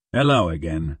Hello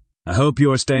again. I hope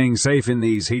you are staying safe in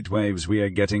these heat waves we are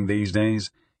getting these days.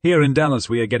 Here in Dallas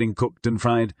we are getting cooked and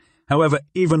fried. However,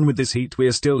 even with this heat we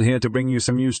are still here to bring you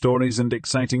some new stories and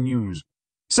exciting news.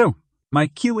 So, my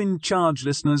Q in Charge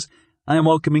listeners, I am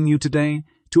welcoming you today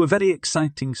to a very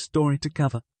exciting story to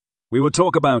cover. We will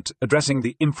talk about addressing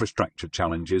the infrastructure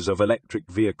challenges of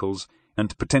electric vehicles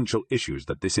and potential issues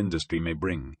that this industry may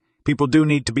bring. People do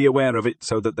need to be aware of it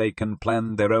so that they can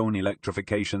plan their own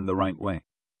electrification the right way.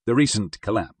 The recent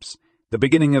collapse, the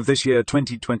beginning of this year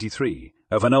 2023,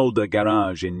 of an older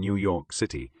garage in New York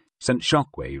City sent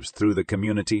shockwaves through the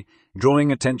community,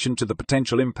 drawing attention to the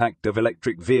potential impact of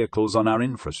electric vehicles on our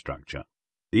infrastructure.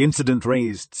 The incident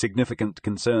raised significant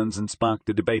concerns and sparked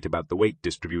a debate about the weight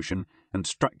distribution and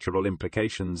structural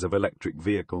implications of electric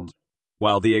vehicles.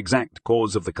 While the exact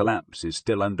cause of the collapse is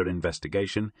still under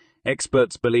investigation,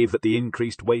 experts believe that the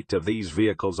increased weight of these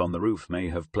vehicles on the roof may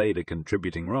have played a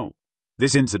contributing role.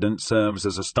 This incident serves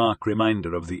as a stark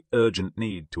reminder of the urgent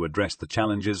need to address the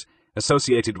challenges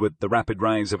associated with the rapid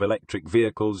rise of electric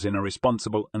vehicles in a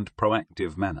responsible and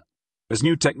proactive manner. As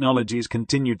new technologies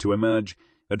continue to emerge,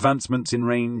 advancements in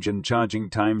range and charging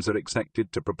times are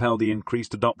expected to propel the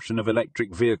increased adoption of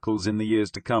electric vehicles in the years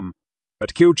to come.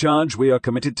 At Q-Charge, we are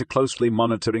committed to closely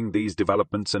monitoring these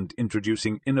developments and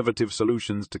introducing innovative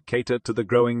solutions to cater to the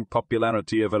growing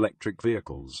popularity of electric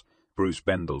vehicles, Bruce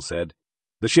Bendel said.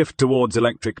 The shift towards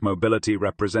electric mobility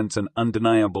represents an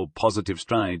undeniable positive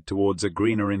stride towards a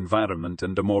greener environment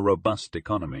and a more robust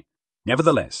economy.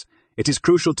 Nevertheless, it is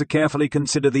crucial to carefully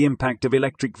consider the impact of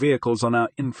electric vehicles on our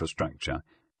infrastructure,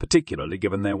 particularly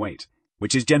given their weight,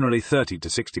 which is generally 30 to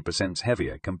 60%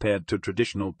 heavier compared to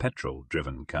traditional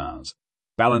petrol-driven cars.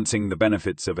 Balancing the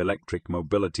benefits of electric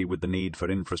mobility with the need for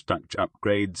infrastructure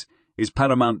upgrades is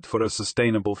paramount for a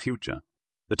sustainable future.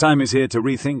 The time is here to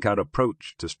rethink our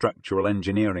approach to structural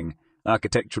engineering,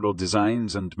 architectural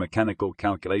designs and mechanical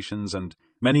calculations, and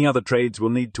many other trades will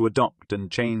need to adopt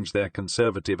and change their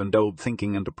conservative and old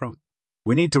thinking and approach.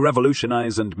 We need to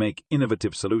revolutionize and make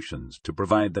innovative solutions to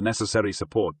provide the necessary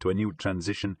support to a new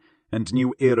transition and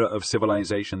new era of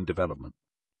civilization development.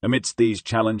 Amidst these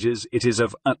challenges, it is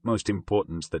of utmost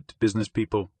importance that business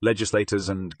people, legislators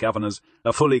and governors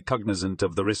are fully cognizant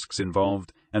of the risks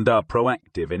involved and are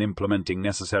proactive in implementing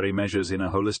necessary measures in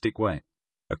a holistic way.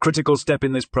 A critical step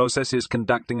in this process is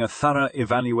conducting a thorough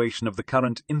evaluation of the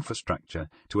current infrastructure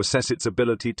to assess its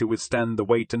ability to withstand the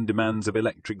weight and demands of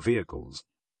electric vehicles.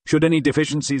 Should any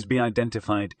deficiencies be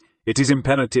identified, it is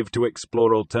imperative to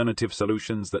explore alternative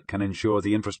solutions that can ensure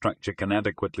the infrastructure can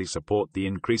adequately support the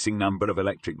increasing number of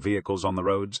electric vehicles on the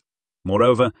roads.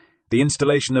 Moreover, the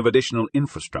installation of additional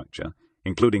infrastructure,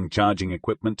 including charging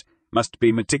equipment, must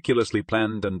be meticulously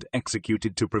planned and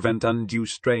executed to prevent undue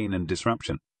strain and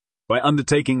disruption. By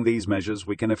undertaking these measures,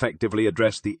 we can effectively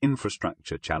address the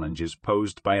infrastructure challenges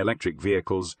posed by electric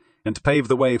vehicles and pave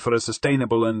the way for a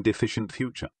sustainable and efficient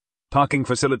future. Parking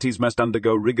facilities must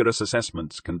undergo rigorous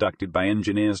assessments conducted by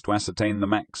engineers to ascertain the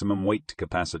maximum weight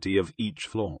capacity of each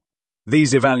floor.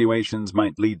 These evaluations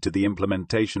might lead to the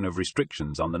implementation of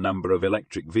restrictions on the number of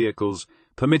electric vehicles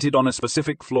permitted on a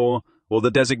specific floor or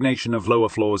the designation of lower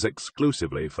floors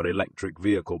exclusively for electric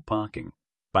vehicle parking.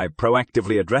 By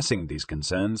proactively addressing these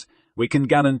concerns, we can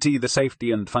guarantee the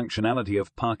safety and functionality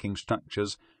of parking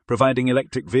structures, providing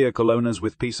electric vehicle owners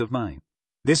with peace of mind.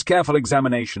 This careful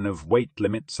examination of weight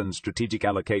limits and strategic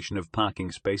allocation of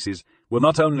parking spaces will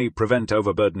not only prevent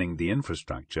overburdening the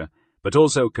infrastructure, but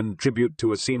also contribute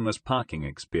to a seamless parking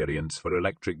experience for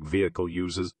electric vehicle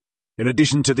users. In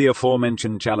addition to the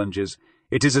aforementioned challenges,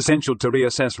 it is essential to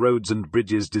reassess roads and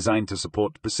bridges designed to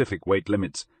support specific weight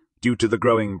limits due to the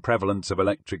growing prevalence of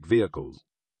electric vehicles.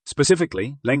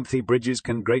 Specifically, lengthy bridges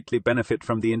can greatly benefit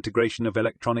from the integration of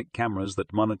electronic cameras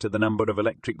that monitor the number of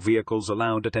electric vehicles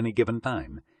allowed at any given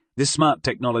time. This smart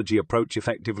technology approach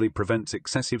effectively prevents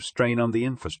excessive strain on the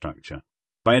infrastructure.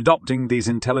 By adopting these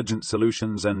intelligent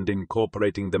solutions and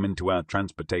incorporating them into our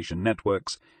transportation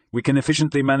networks, we can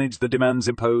efficiently manage the demands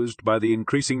imposed by the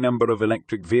increasing number of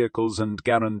electric vehicles and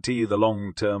guarantee the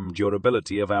long-term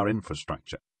durability of our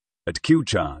infrastructure. At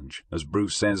Q-Charge, as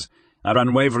Bruce says, our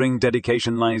unwavering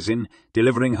dedication lies in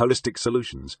delivering holistic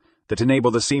solutions that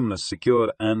enable the seamless,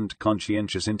 secure, and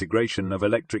conscientious integration of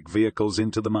electric vehicles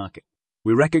into the market.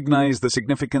 We recognize the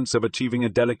significance of achieving a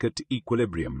delicate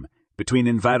equilibrium between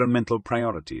environmental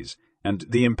priorities and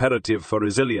the imperative for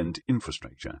resilient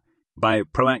infrastructure. By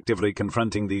proactively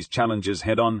confronting these challenges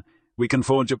head-on, we can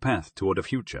forge a path toward a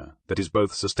future that is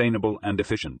both sustainable and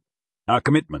efficient. Our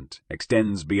commitment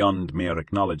extends beyond mere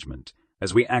acknowledgement,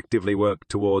 as we actively work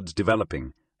towards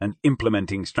developing and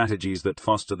implementing strategies that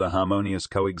foster the harmonious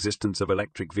coexistence of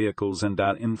electric vehicles and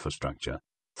our infrastructure.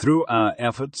 Through our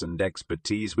efforts and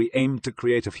expertise, we aim to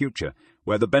create a future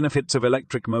where the benefits of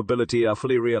electric mobility are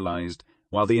fully realized,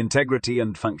 while the integrity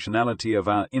and functionality of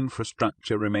our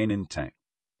infrastructure remain intact.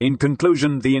 In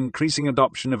conclusion, the increasing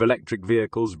adoption of electric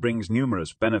vehicles brings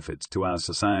numerous benefits to our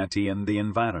society and the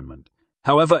environment.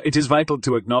 However, it is vital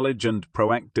to acknowledge and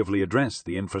proactively address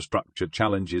the infrastructure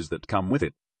challenges that come with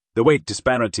it. The weight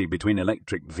disparity between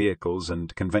electric vehicles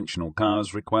and conventional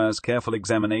cars requires careful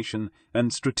examination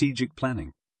and strategic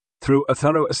planning. Through a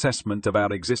thorough assessment of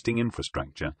our existing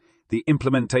infrastructure, the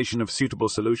implementation of suitable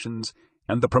solutions,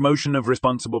 and the promotion of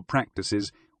responsible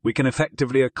practices, we can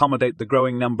effectively accommodate the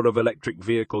growing number of electric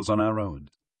vehicles on our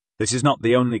roads. This is not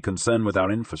the only concern with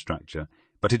our infrastructure,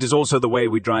 but it is also the way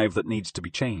we drive that needs to be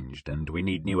changed, and we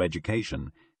need new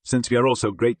education, since we are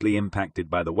also greatly impacted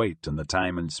by the weight and the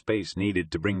time and space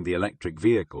needed to bring the electric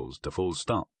vehicles to full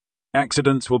stop.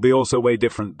 Accidents will be also way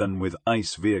different than with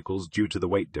ICE vehicles due to the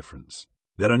weight difference.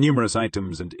 There are numerous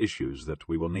items and issues that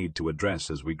we will need to address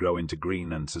as we grow into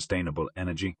green and sustainable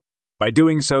energy. By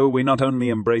doing so, we not only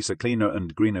embrace a cleaner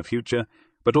and greener future,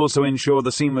 but also ensure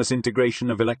the seamless integration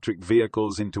of electric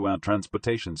vehicles into our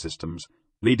transportation systems,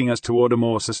 leading us toward a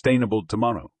more sustainable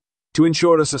tomorrow. To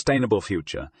ensure a sustainable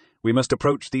future, we must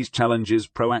approach these challenges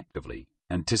proactively,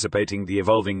 anticipating the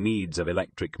evolving needs of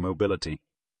electric mobility.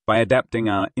 By adapting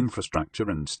our infrastructure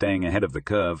and staying ahead of the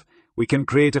curve, we can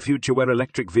create a future where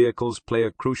electric vehicles play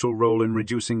a crucial role in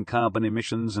reducing carbon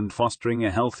emissions and fostering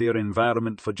a healthier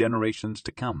environment for generations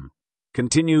to come.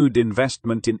 Continued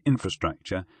investment in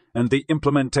infrastructure and the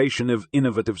implementation of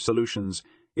innovative solutions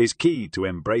is key to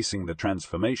embracing the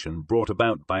transformation brought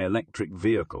about by electric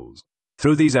vehicles.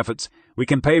 Through these efforts, we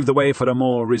can pave the way for a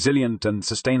more resilient and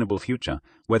sustainable future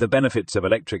where the benefits of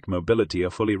electric mobility are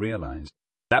fully realized.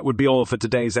 That would be all for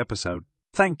today's episode.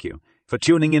 Thank you for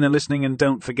tuning in and listening, and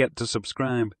don't forget to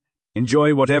subscribe.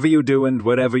 Enjoy whatever you do and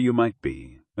wherever you might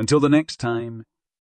be. Until the next time,